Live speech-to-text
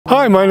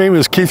Hi, my name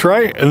is Keith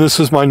Wright, and this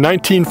is my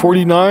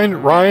 1949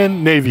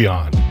 Ryan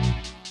Navion.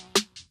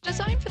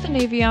 Design for the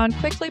Navion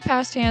quickly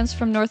passed hands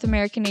from North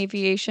American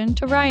Aviation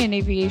to Ryan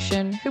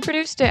Aviation, who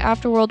produced it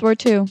after World War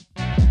II.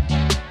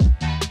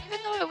 Even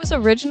though it was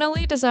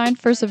originally designed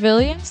for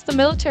civilians, the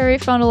military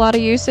found a lot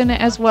of use in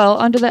it as well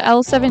under the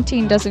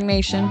L-17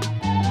 designation.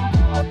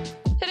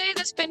 Today,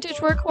 this vintage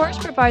workhorse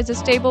provides a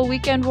stable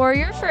weekend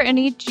warrior for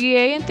any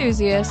GA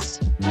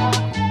enthusiast.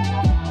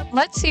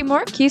 Let's see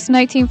more Keith's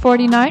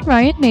 1949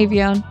 Ryan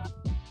Navion.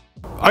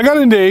 I got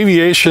into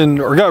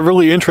aviation, or got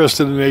really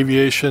interested in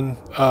aviation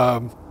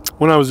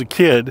when I was a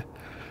kid.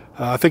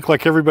 I think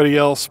like everybody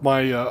else,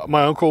 my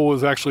uncle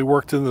was actually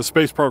worked in the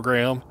space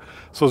program,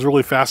 so I was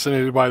really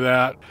fascinated by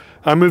that.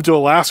 I moved to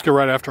Alaska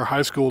right after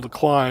high school to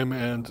climb,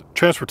 and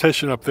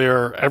transportation up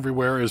there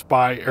everywhere is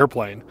by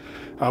airplane.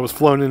 I was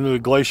flown into the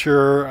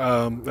glacier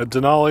at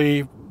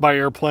Denali by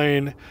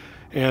airplane,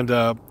 and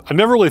I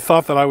never really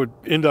thought that I would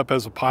end up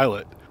as a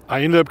pilot.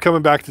 I ended up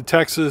coming back to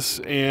Texas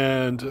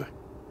and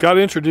got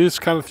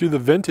introduced kind of through the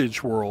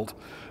vintage world.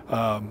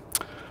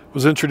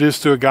 Was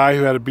introduced to a guy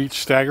who had a Beech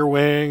Stagger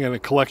Wing and a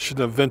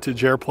collection of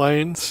vintage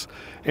airplanes,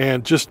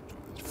 and just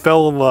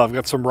fell in love.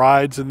 Got some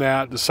rides in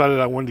that, decided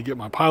I wanted to get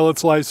my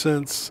pilot's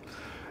license,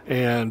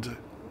 and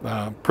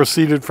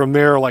proceeded from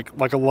there. Like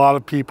a lot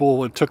of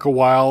people, it took a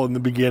while in the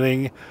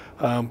beginning,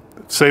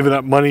 saving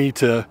up money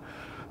to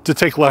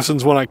take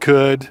lessons when I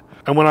could.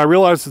 And when I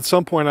realized at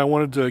some point I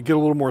wanted to get a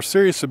little more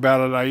serious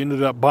about it, I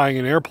ended up buying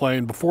an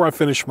airplane before I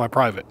finished my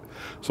private.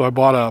 So I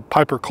bought a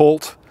Piper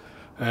Colt,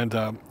 and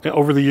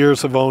over the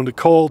years I've owned a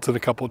Colt and a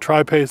couple of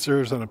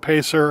Tri-Pacers and a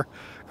Pacer.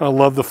 And I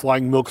love the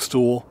Flying Milk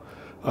Stool.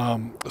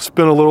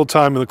 Spent a little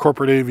time in the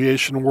corporate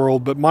aviation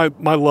world, but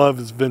my love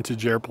is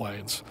vintage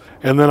airplanes.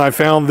 And then I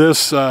found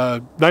this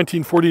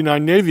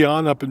 1949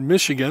 Navion up in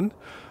Michigan.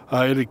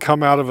 It had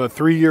come out of a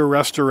 3-year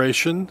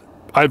restoration.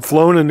 I'd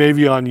flown a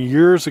Navion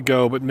years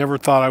ago, but never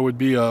thought I would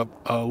be a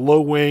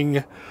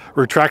low-wing,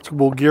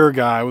 retractable gear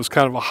guy. I was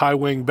kind of a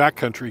high-wing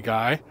backcountry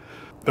guy.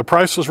 The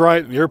price was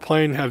right. The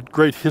airplane had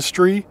great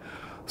history,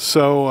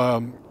 so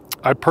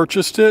I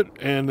purchased it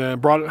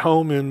and brought it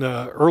home in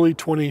early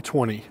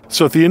 2020.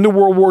 So at the end of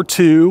World War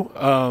II,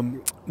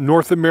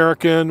 North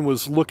American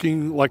was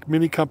looking like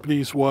many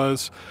companies were.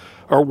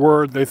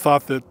 They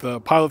thought that the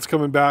pilots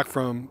coming back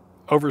from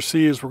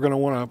overseas were going to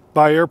want to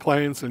buy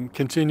airplanes and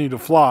continue to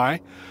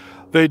fly.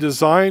 They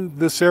designed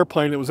this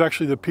airplane. It was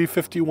actually the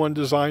P-51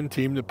 design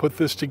team that put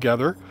this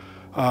together,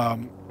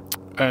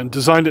 and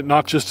designed it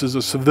not just as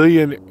a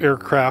civilian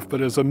aircraft, but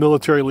as a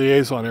military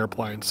liaison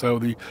airplane. So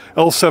the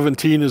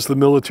L-17 is the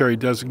military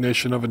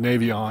designation of a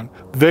Navion.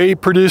 They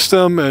produced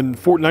them in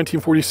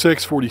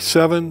 1946,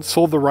 47,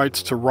 sold the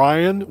rights to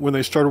Ryan when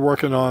they started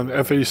working on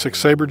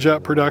F-86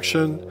 Sabrejet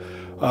production.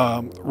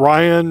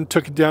 Ryan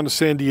took it down to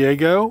San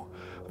Diego.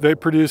 They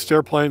produced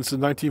airplanes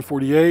in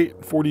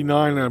 1948,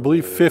 49, and I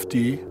believe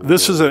 50.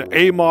 This is an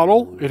A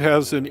model. It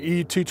has an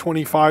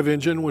E225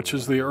 engine, which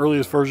is the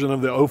earliest version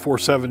of the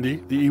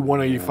 0470, the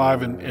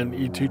E185 and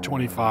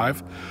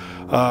E225.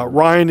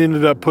 Ryan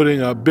ended up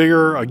putting a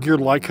geared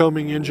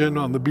Lycoming engine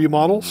on the B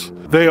models.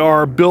 They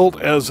are built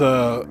as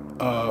a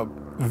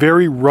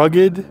very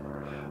rugged,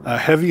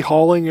 heavy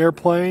hauling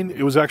airplane.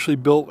 It was actually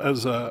built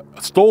as a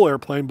STOL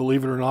airplane,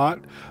 believe it or not.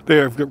 They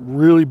have got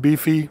really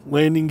beefy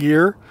landing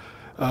gear.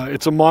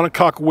 It's a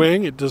monocoque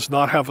wing. It does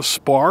not have a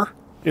spar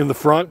in the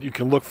front. You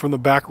can look from the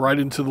back right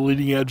into the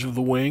leading edge of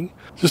the wing.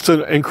 Just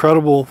an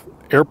incredible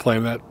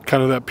airplane, that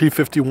kind of that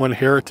P-51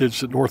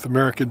 heritage that North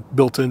American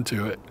built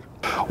into it.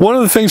 One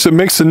of the things that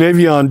makes the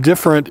Navion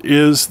different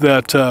is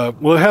that,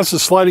 well, it has a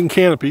sliding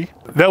canopy.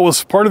 That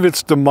was part of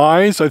its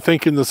demise, I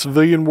think, in the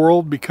civilian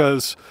world,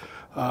 because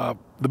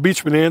the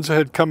Beech Bonanza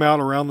had come out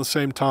around the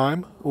same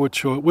time,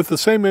 which with the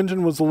same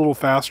engine was a little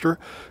faster,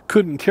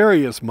 couldn't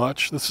carry as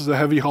much. This is a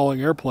heavy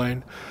hauling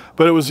airplane,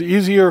 but it was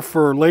easier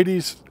for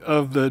ladies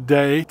of the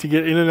day to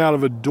get in and out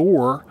of a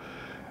door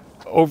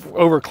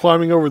over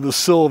climbing over the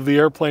sill of the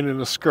airplane in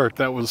a skirt.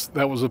 That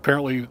was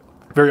apparently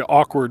very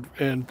awkward,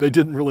 and they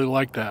didn't really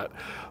like that.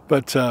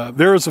 But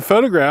there is a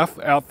photograph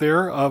out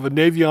there of a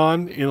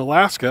Navion in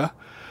Alaska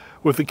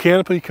with the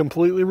canopy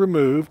completely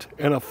removed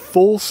and a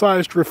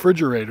full-sized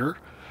refrigerator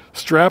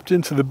strapped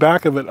into the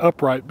back of it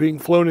upright, being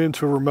flown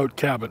into a remote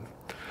cabin.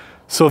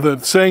 So the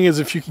saying is,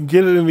 if you can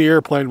get it in the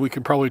airplane, we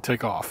can probably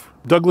take off.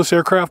 Douglas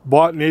Aircraft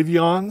bought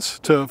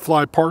Navions to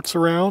fly parts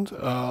around.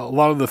 A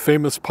lot of the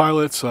famous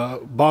pilots,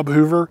 Bob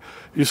Hoover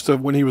used to,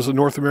 when he was a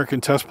North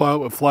American test pilot,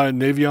 would fly a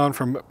Navion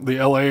from the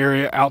LA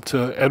area out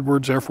to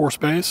Edwards Air Force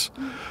Base.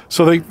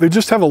 So they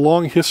just have a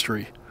long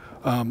history.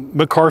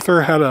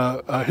 MacArthur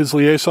had his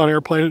liaison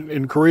airplane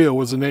in Korea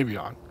was a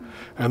Navion.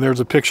 And there's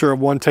a picture of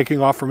one taking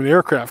off from an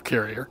aircraft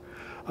carrier,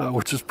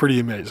 which is pretty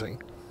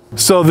amazing.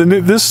 So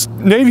this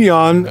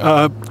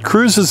Navion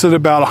cruises at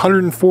about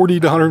 140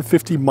 to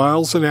 150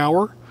 miles an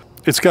hour.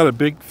 It's got a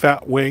big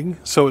fat wing,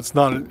 so it's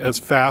not as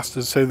fast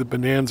as, say, the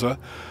Bonanza,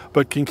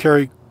 but can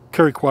carry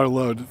quite a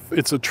load.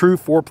 It's a true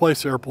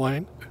 4-place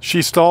airplane.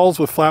 She stalls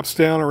with flaps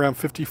down around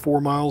 54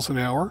 miles an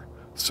hour.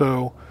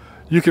 So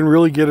you can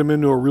really get them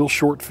into a real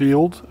short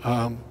field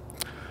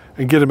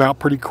and get them out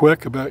pretty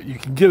quick. You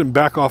can get them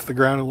back off the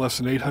ground in less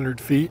than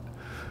 800 feet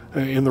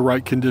in the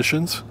right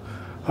conditions.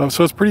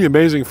 So it's pretty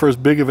amazing for as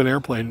big of an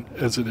airplane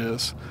as it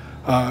is.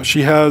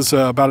 She has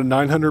about a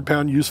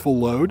 900-pound useful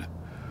load.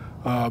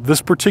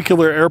 This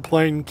particular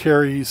airplane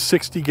carries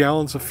 60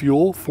 gallons of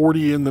fuel,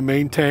 40 in the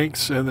main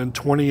tanks, and then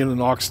 20 in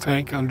an aux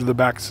tank under the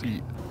back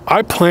seat.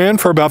 I plan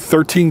for about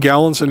 13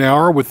 gallons an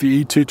hour with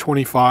the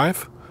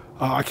E225.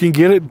 I can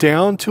get it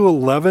down to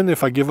 11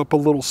 if I give up a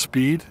little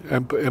speed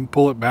and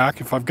pull it back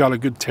if I've got a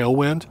good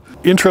tailwind.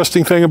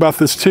 Interesting thing about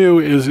this too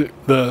is it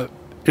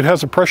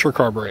has a pressure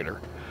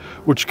carburetor,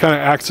 which kind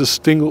of acts as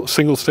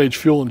single stage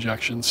fuel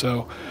injection.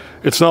 So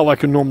it's not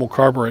like a normal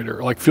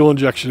carburetor. Like fuel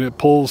injection, it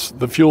pulls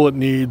the fuel it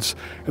needs,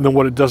 and then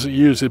what it doesn't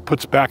use, it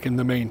puts back in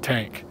the main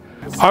tank.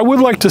 I would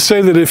like to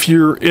say that if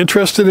you're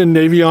interested in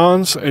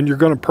Navions and you're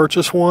going to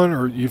purchase one,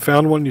 or you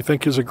found one you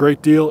think is a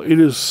great deal, it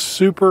is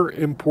super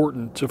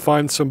important to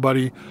find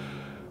somebody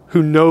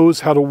who knows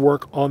how to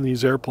work on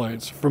these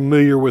airplanes,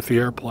 familiar with the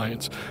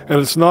airplanes. And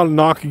it's not a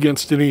knock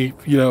against any,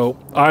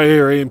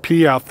 IA or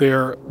A&P out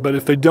there, but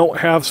if they don't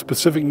have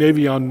specific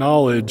Navion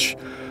knowledge,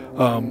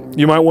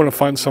 you might want to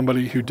find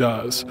somebody who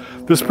does.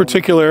 This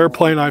particular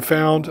airplane I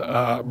found,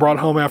 brought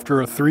home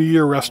after a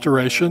 3-year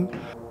restoration.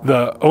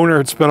 The owner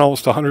had spent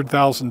almost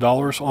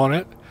 $100,000 on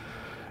it.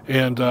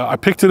 And I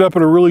picked it up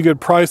at a really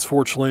good price,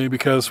 fortunately,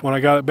 because when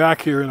I got it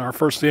back here in our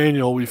first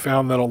annual, we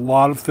found that a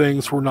lot of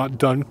things were not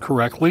done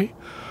correctly.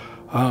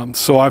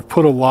 So I've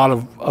put a lot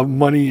of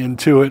money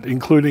into it,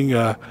 including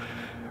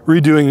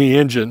redoing the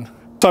engine.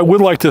 So I would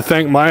like to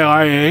thank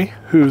my IA,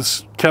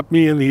 who's kept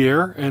me in the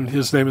air, and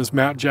his name is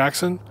Matt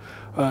Jackson.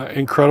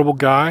 Incredible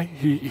guy.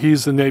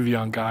 He's the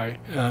Navion guy.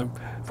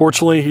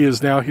 Fortunately, he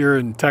is now here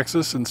in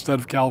Texas instead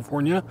of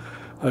California.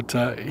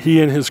 But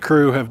he and his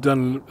crew have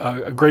done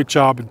a great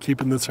job in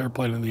keeping this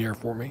airplane in the air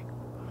for me.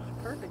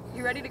 Perfect.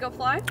 You ready to go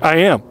fly? I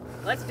am.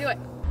 Let's do it.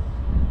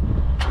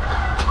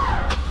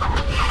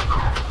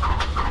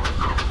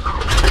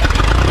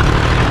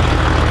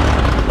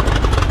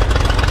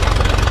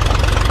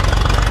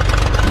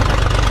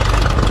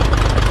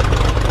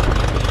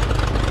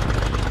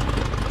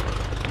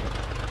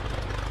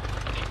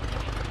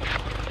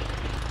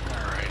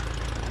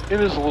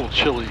 It is a little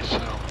chilly, so...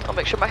 I'll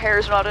make sure my hair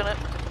is not in it.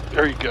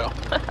 There you go.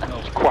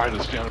 I'll quiet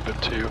us down a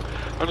bit too.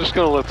 I'm just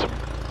going to let some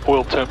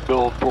oil temp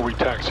build before we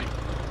taxi.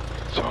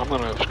 So I'm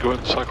going to go ahead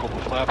and cycle the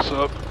flaps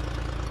up.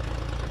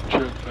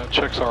 That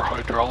checks our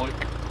hydraulic.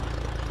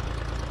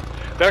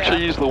 They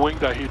actually use the wing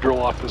dihedral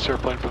off this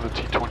airplane for the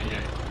T-28.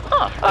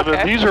 Huh, okay. And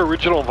then these are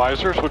original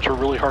visors, which are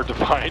really hard to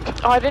find.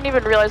 Oh, I didn't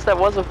even realize that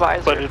was a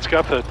visor. But it's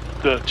got the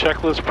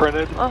checklist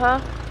printed.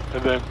 Uh-huh.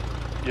 And then,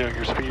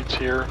 your speeds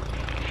here.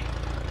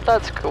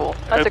 That's cool.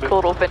 That's a cool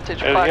little vintage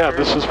placard. Yeah,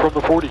 this is from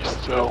the 40s.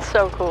 So that's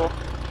so cool.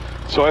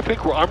 So I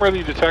think I'm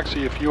ready to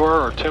taxi. If you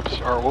are,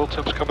 our oil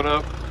temps coming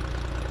up.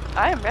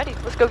 I am ready.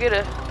 Let's go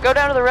go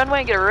down to the runway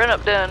and get a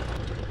run-up done.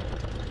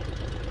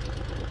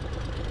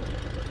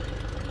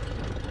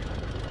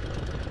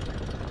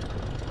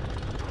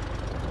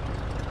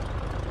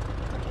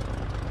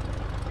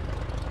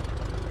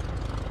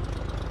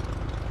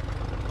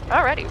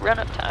 Alrighty,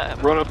 run-up time.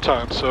 Run-up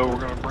time. So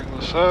we're going to bring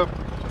this up.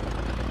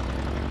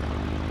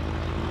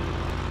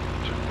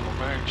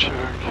 Mag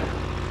check.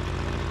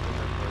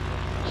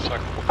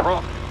 Cycle the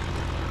prop.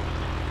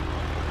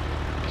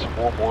 Some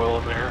warm oil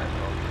in there.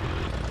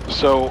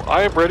 So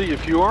I am ready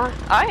if you are.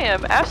 I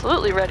am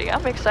absolutely ready.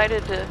 I'm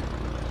excited to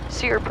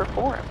see her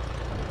perform.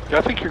 Yeah,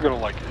 I think you're going to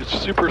like it. It's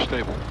super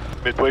stable.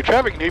 Midway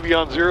traffic,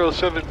 Navion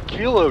 07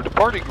 Kilo,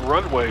 departing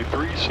runway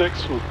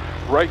 36 with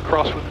right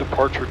crosswind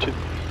departure to the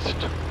east.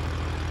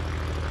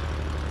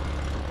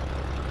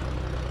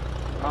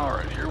 All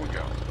right, here we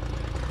go.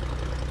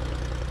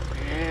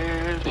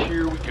 And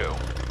here we go.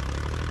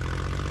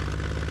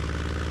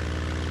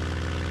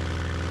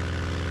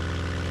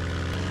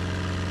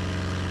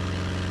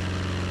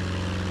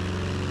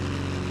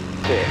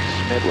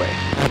 Midway.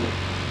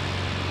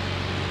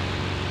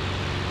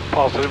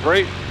 Positive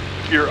rate.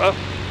 You're up.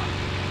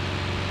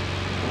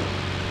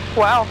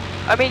 Wow.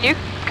 I mean, you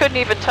couldn't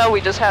even tell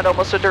we just had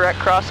almost a direct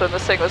crosswind.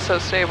 This thing was so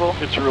stable.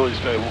 It's really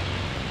stable.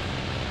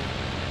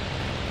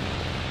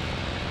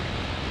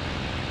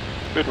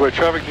 Midway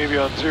traffic,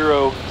 Navion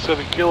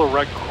 07 Kilo,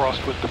 right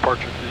crosswind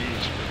departure to the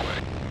east, midway.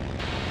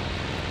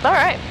 All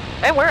right,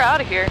 and we're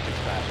out of here.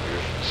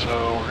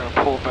 So we're going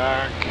to pull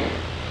back,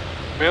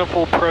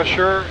 manifold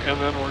pressure, and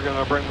then we're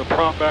going to bring the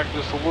prop back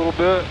just a little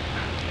bit.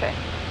 Okay.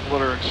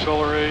 Let her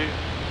accelerate.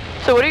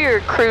 So what are your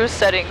cruise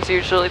settings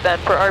usually then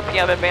for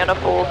RPM and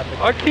manifold?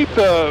 I keep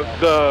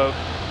the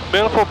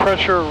manifold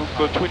pressure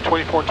between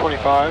 24 and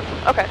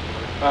 25. Okay.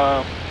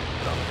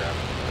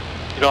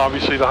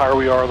 Obviously the higher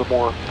we are, the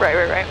more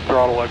right.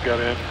 throttle I've got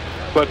in.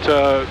 But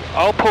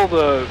I'll pull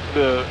the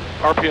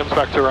RPMs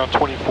back to around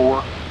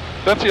 24.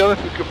 That's the other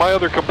my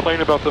other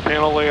complaint about the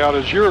panel layout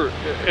is you're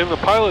in the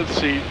pilot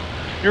seat,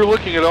 you're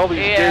looking at all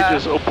these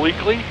gauges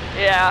obliquely.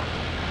 Yeah.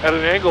 At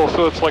an angle,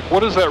 so it's like, what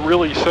does that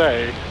really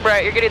say?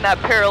 Right, you're getting that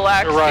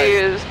parallax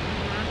views.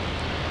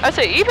 I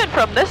say even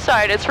from this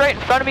side, it's right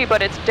in front of me,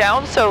 but it's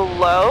down so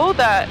low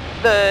that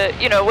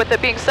with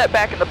it being set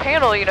back in the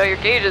panel, your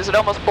gauges, it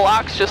almost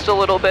blocks just a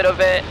little bit of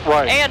it.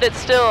 Right. And it's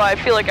still, I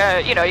feel like,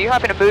 you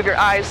happen to move your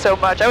eyes so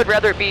much. I would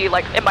rather it be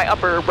like in my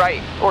upper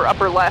right or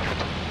upper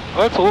left.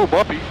 Oh, that's a little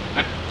bumpy.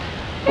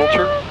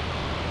 Vulture.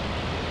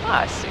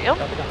 I see him.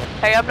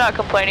 Hey, I'm not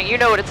complaining. You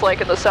know what it's like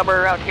in the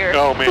summer around here.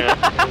 Oh man.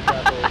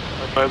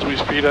 As we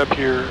speed up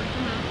here,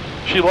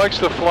 she likes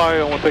to fly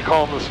on what they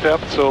call the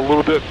step, so a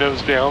little bit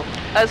nose down.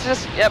 I was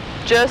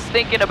just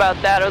thinking about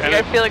that.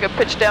 I feel like I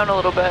pitched down a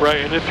little bit.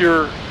 Right, and if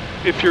you're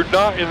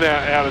not in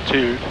that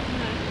attitude,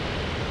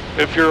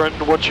 if you're in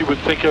what you would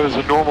think of as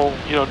a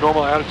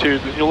normal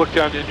attitude, then you look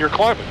down and you're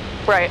climbing.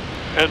 Right.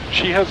 And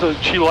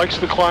she likes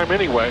to climb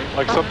anyway.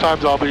 Like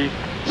sometimes I'll be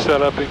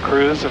set up in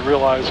cruise and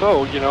realize,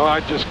 I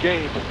just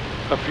gained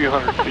a few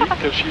hundred feet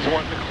because she's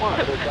wanting to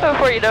climb.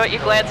 Before you know it, you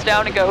glance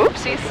down and go,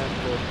 oopsies.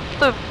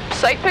 The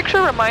sight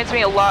picture reminds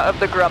me a lot of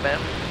the Grumman.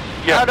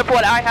 Yeah. Out of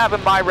what I have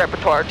in my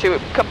repertoire to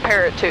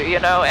compare it to,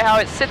 how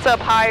it sits up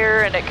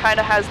higher and it kind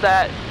of has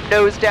that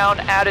nose down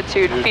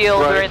attitude feel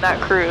during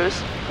that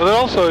cruise. And then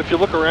also, if you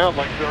look around,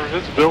 like the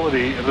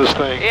visibility in this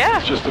thing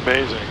is just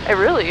amazing. It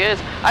really is.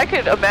 I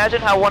could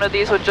imagine how one of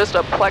these with just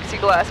a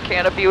plexiglass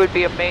canopy would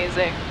be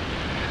amazing.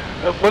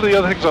 One of the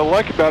other things I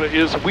like about it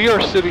is we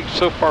are sitting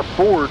so far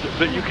forward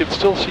that you can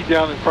still see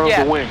down in front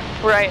of the wing.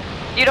 Right.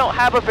 You don't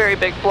have a very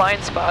big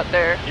blind spot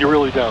there. You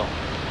really don't.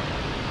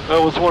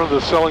 That was one of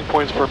the selling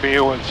points for me.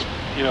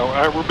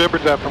 I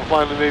remembered that from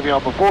flying the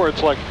Navion before.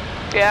 It's like,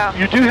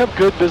 you do have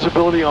good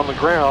visibility on the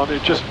ground.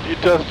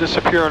 It does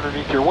disappear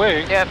underneath your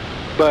wing. Yep.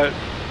 But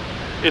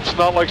it's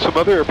not like some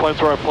other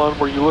airplanes where I've flown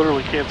where you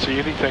literally can't see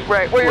anything.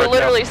 Right, where you're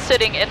literally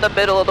sitting in the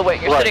middle of the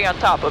wing. You're sitting on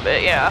top of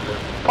it,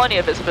 Plenty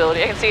of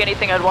visibility. I can see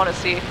anything I'd want to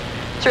see.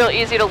 It's real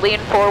easy to lean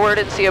forward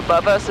and see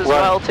above us as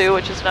well, too,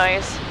 which is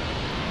nice.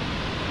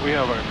 We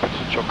have a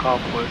potential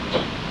conflict.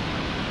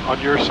 On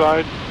your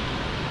side?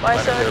 My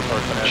side?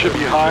 Should be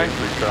high.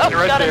 Oh,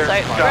 got in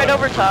sight. Right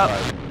over top.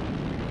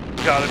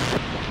 Got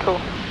it.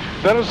 Cool.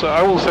 That is,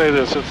 I will say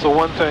this, it's the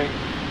one thing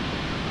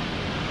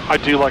I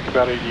do like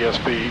about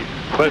ADSB,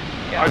 but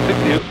I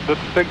think the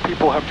thing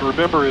people have to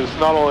remember is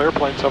not all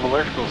airplanes have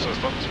electrical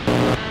systems.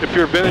 If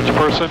you're a vintage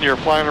person, you're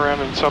flying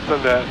around in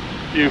something that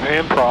you've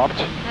hand propped,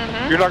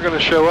 you're not going to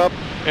show up,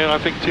 and I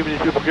think too many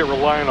people get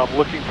reliant on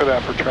looking for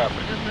that for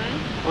traffic.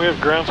 We have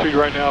ground speed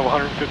right now of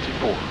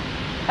 154.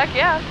 Heck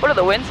yeah. What are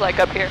the winds like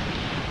up here?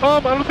 I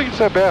don't think it's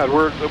that bad.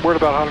 We're at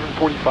about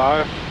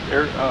 145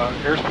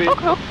 airspeed. Oh,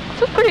 cool.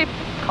 This is pretty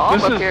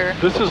calm up here.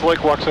 This is Lake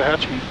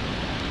Waxahachie.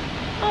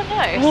 Oh,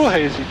 nice. A little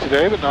hazy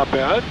today, but not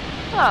bad.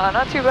 Oh,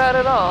 not too bad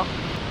at all.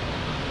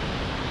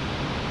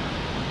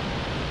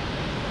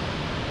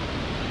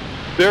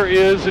 There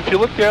is, if you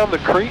look down the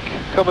creek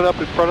coming up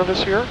in front of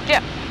us here.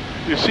 Yeah.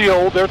 You see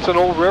there's an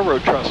old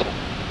railroad trestle.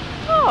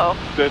 Oh.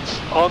 That's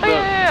on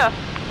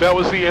that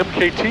was the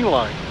MKT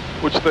line,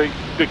 which the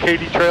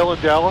Katy Trail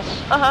in Dallas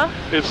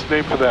is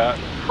named for that.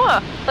 Huh.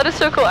 That is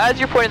so cool. As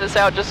you're pointing this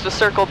out, just to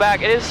circle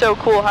back, it is so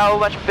cool how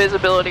much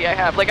visibility I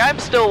have. Like, I'm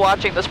still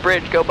watching this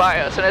bridge go by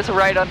us, and it's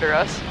right under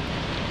us.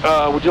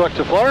 Would you like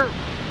to fly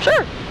her?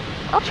 Sure.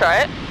 I'll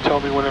try it. Tell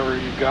me whenever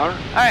you've got her.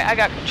 All right, I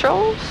got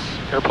controls.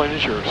 Airplane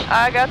is yours.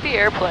 I got the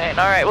airplane.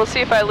 All right, we'll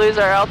see if I lose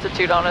our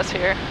altitude on us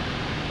here.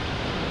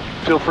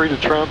 Feel free to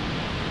trim.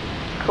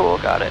 Cool,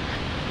 got it.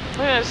 I'm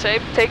going to say,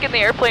 taking the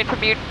airplane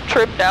from you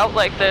trimmed out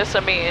like this,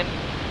 I mean,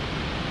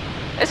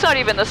 it's not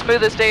even the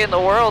smoothest day in the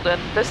world, and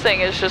this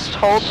thing is just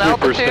holding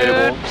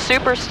altitude,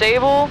 super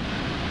stable.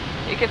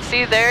 You can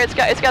see there, it's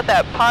got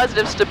that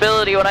positive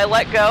stability. When I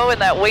let go and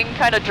that wing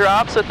kind of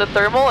drops with the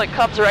thermal, it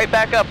comes right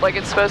back up like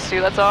it's supposed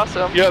to. That's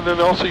awesome. Yeah, and then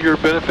also you're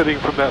benefiting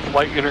from that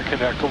flight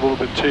interconnect a little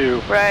bit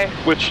too. Right.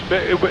 Which,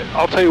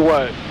 I'll tell you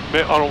what,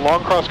 on a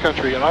long cross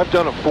country, and I've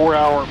done a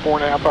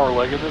 4.5 hour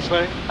leg in this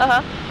thing,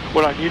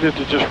 when I needed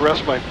to just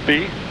rest my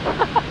feet,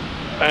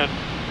 and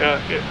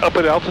up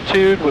at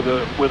altitude with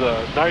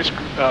a nice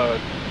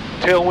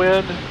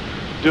tailwind,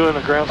 doing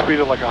a ground speed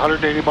of like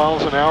 180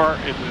 miles an hour,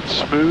 and it's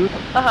smooth.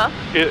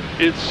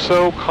 It's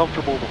so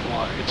comfortable to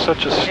fly. It's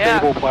such a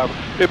stable platform.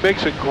 It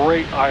makes a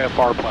great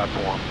IFR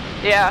platform.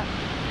 Yeah.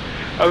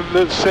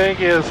 The saying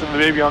is in the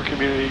Navion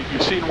community,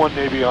 you've seen one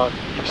Navion,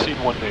 you've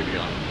seen one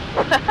Navion.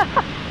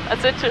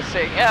 That's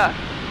interesting, yeah.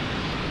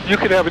 You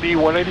could have an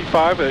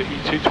E185, an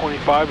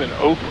E225, an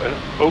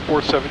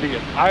O470,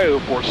 an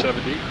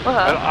IO470,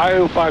 an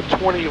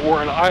IO520,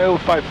 or an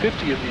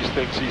IO550 in these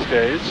things these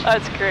days.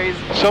 That's crazy.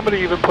 Somebody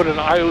even put an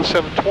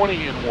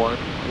IO720 in one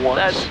once.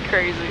 That's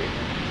crazy.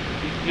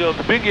 You know,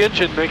 the big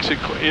engine makes it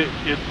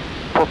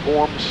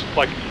performs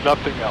like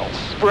nothing else.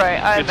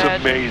 Right, I imagine.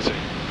 It's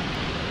amazing.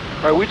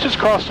 All right, we just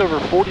crossed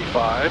over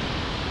 45.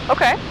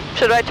 Okay.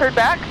 Should I turn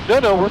back?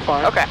 No, we're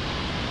fine. Okay.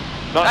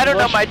 I don't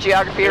know my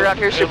geography around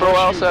here super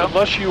well, so.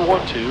 Unless you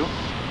want to.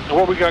 And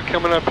what we got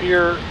coming up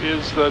here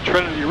is the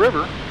Trinity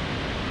River.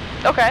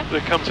 Okay.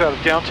 That comes out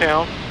of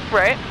downtown.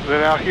 Right.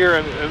 Then out here,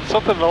 and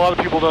something a lot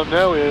of people don't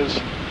know is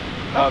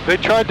they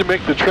tried to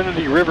make the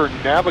Trinity River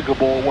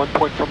navigable at one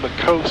point from the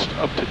coast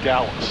up to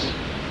Dallas.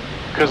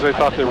 because they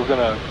thought they were going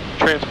to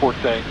transport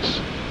things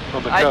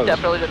from the coast. I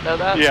definitely didn't know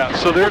that. Yeah,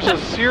 so there's a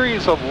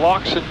series of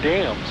locks and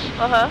dams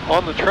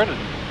on the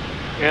Trinity,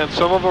 and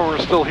some of them are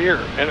still here.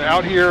 And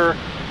out here,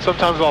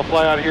 sometimes I'll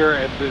fly out here,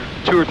 and there's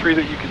 2 or 3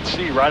 that you can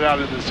see right out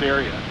in this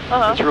area.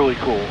 It's really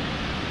cool.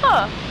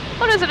 Huh.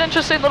 What is an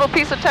interesting little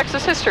piece of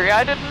Texas history.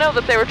 I didn't know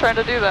that they were trying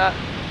to do that.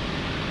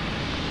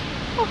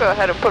 We'll go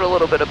ahead and put a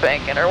little bit of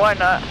bank in her. Why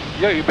not?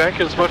 Yeah, you bank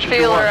as much as you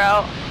Feel want. her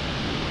out.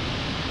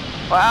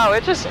 Wow,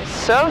 it just is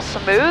so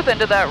smooth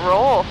into that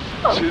roll.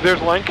 See,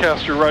 there's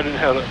Lancaster right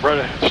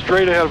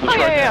straight ahead of us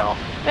now.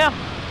 Yeah.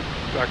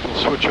 In fact, we'll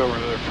switch over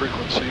to their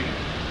frequency.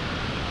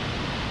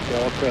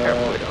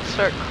 Careful we don't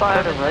start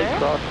climbing right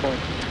cross there. point.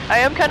 I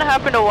am kind of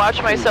happy to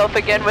watch myself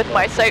again with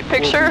my sight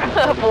picture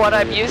of what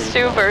I'm used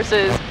to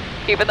versus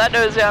keeping that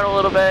nose down a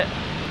little bit.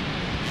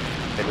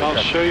 I'll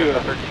show you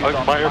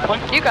my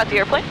airplane. You got the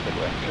airplane?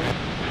 Okay.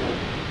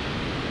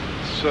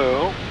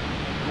 So,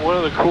 one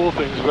of the cool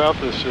things about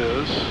this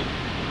is,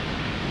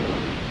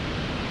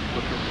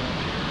 look around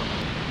here.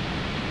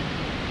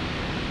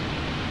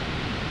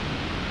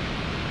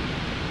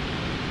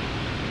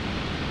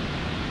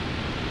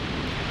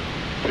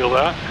 Feel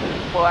that?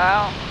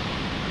 Wow.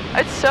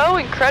 It's so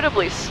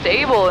incredibly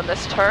stable in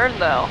this turn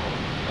though.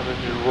 And then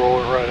you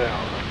roll it right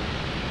out.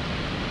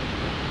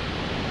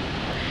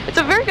 It's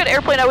a very good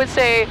airplane, I would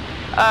say,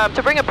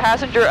 to bring a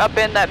passenger up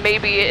in that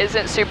maybe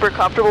isn't super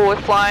comfortable with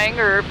flying,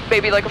 or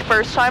maybe like a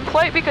first-time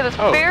flight, because it's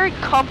very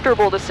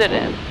comfortable to sit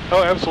in.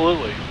 Oh,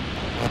 absolutely.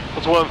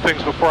 That's one of the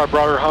things before I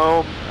brought her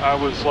home. I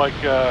was like,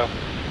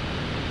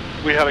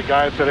 we had a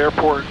guy at that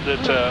airport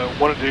that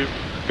wanted to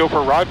go for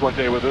a ride one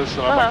day with us,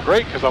 and I'm like,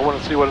 great, because I want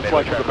to see what it's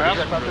like with the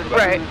passenger.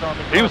 Right.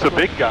 He was a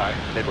big guy.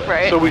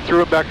 Right. So we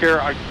threw him back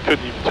there. I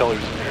couldn't even tell he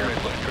was in the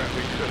airplane.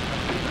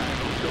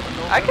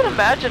 I can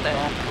imagine it.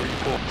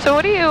 So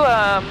what do you,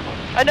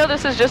 I know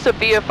this is just a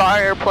VFR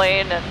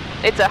airplane and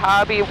it's a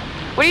hobby.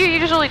 What do you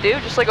usually do?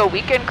 Just like a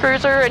weekend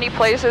cruiser? Any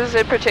places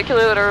in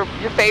particular that are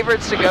your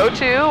favorites to go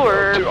to?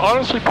 Or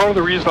honestly, part of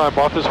the reason I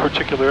bought this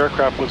particular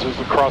aircraft was as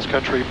a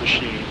cross-country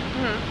machine.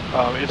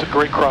 It's a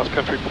great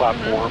cross-country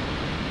platform.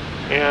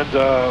 And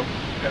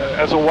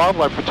as a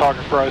wildlife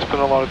photographer, I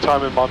spend a lot of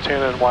time in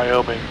Montana and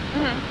Wyoming.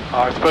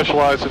 I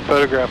specialize in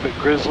photographing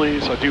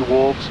grizzlies. I do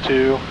wolves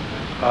too.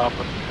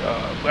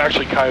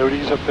 Actually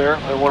coyotes up there.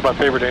 One of my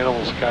favorite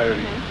animals is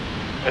coyote.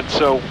 And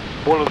so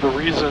one of the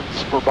reasons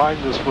for buying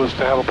this was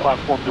to have a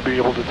platform to be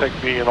able to take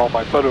me and all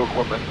my photo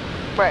equipment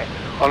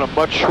on a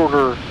much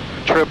shorter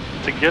trip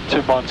to get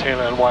to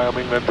Montana and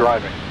Wyoming than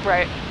driving.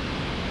 Right.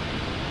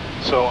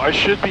 So I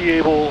should be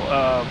able,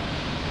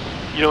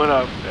 you know, in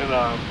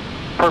a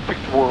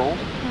perfect world,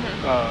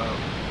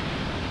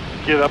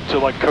 get up to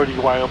like Cody,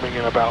 Wyoming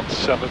in about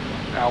 7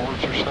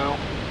 hours or so.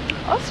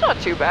 Well, that's not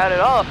too bad at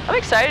all. I'm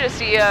excited to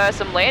see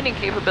some landing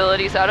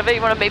capabilities out of it.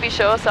 You want to maybe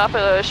show us off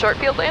a short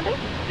field landing?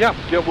 Yeah,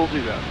 we'll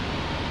do that.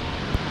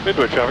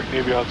 Midway traffic,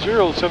 Navion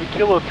 07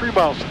 Kilo, 3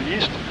 miles to the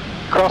east.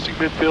 Crossing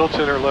midfield,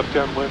 center left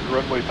downwind,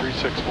 runway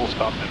 36, full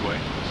stop midway.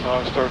 So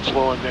I'll start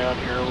slowing down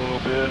here a little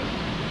bit.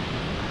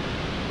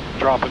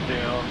 Dropping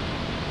down.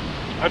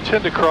 I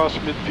tend to cross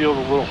midfield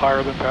a little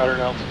higher than pattern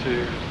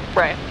altitude.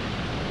 Right.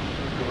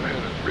 Go ahead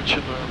and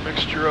richen the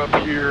mixture up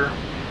here.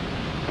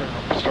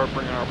 Start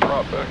bringing our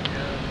prop back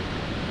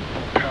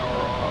in.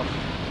 Power off.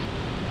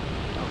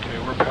 Okay,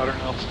 we're pattern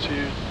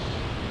altitude.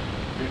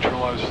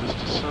 Neutralize this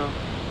descent.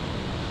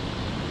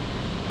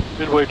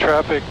 Midway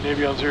traffic,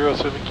 Navion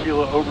 07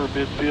 Kilo over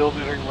midfield,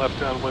 entering left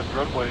downwind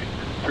runway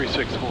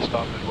 36, full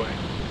stop midway.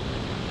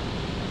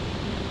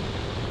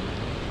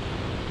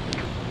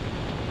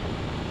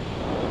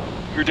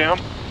 You're down?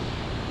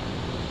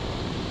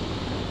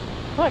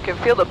 Oh, I can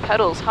feel the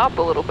pedals hop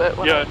a little bit.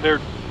 Yeah, and they're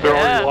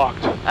already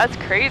locked. That's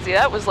crazy.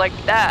 That was like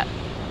that.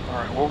 All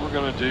right, what we're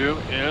going to do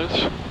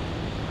is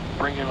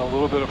bring in a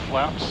little bit of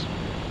flaps.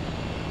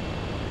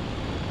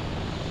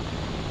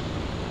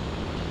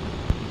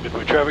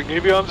 Midway traffic,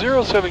 Navion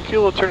 07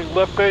 Kilo, turning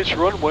left base,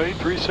 runway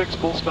 36,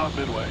 full stop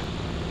midway.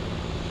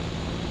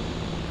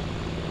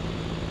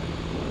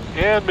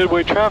 And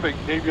midway traffic,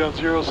 Navion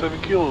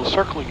 07 Kilo,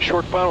 circling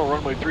short final,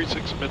 runway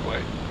 36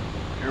 midway.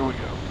 Here we go.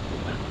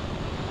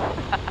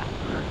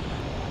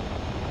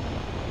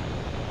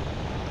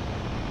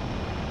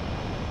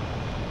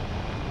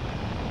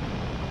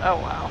 Oh,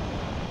 wow.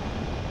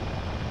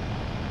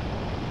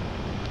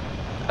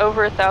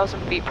 Over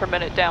 1,000 feet per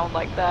minute down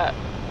like that.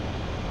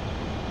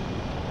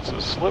 It's a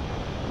slip.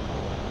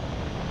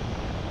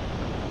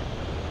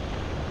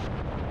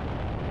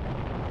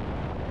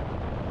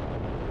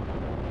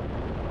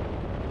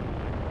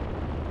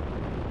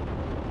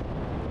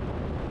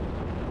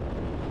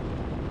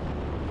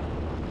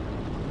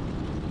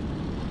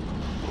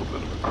 A little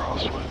bit of a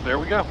crosswind. There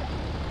we go.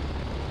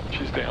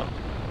 She's down.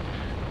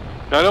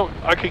 Now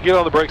I could get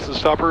on the brakes and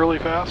stop her really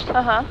fast.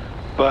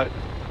 But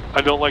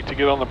I don't like to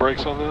get on the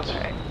brakes on this.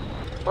 Okay.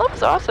 Well, that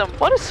was awesome.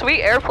 What a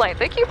sweet airplane.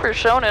 Thank you for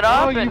showing it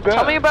off and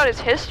tell me about its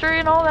history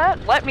and all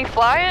that. Let me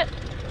fly it.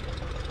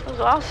 That was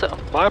awesome.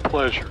 My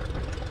pleasure.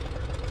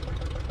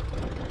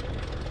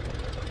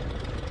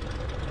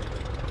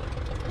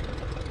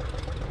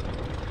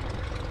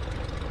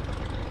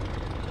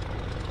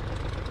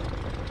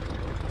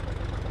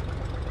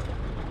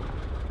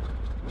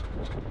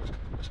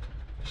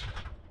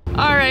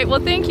 right, well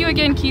thank you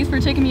again, Keith, for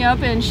taking me up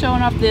and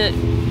showing off the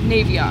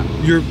Navion.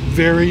 You're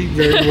very,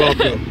 very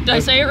welcome. Did I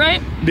say it right?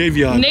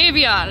 Navion.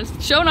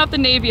 Navion, showing off the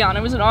Navion.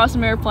 It was an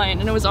awesome airplane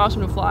and it was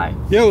awesome to fly.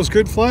 Yeah, it was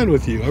good flying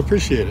with you. I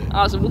appreciate it.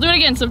 Awesome, we'll do it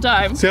again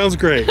sometime. Sounds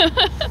great.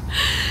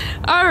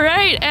 All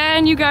right,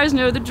 and you guys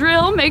know the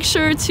drill. Make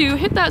sure to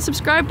hit that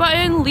subscribe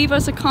button, leave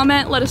us a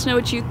comment, let us know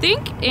what you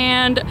think,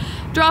 and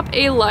drop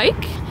a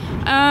like.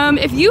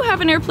 If you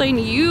have an airplane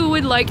you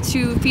would like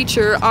to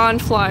feature on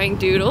Flying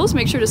Doodles,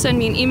 make sure to send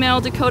me an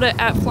email,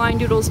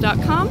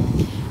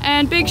 dakota@flyingdoodles.com.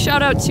 And big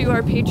shout out to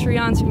our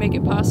Patreons who make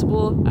it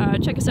possible.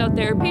 Check us out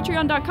there,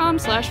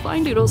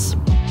 patreon.com/flyingdoodles.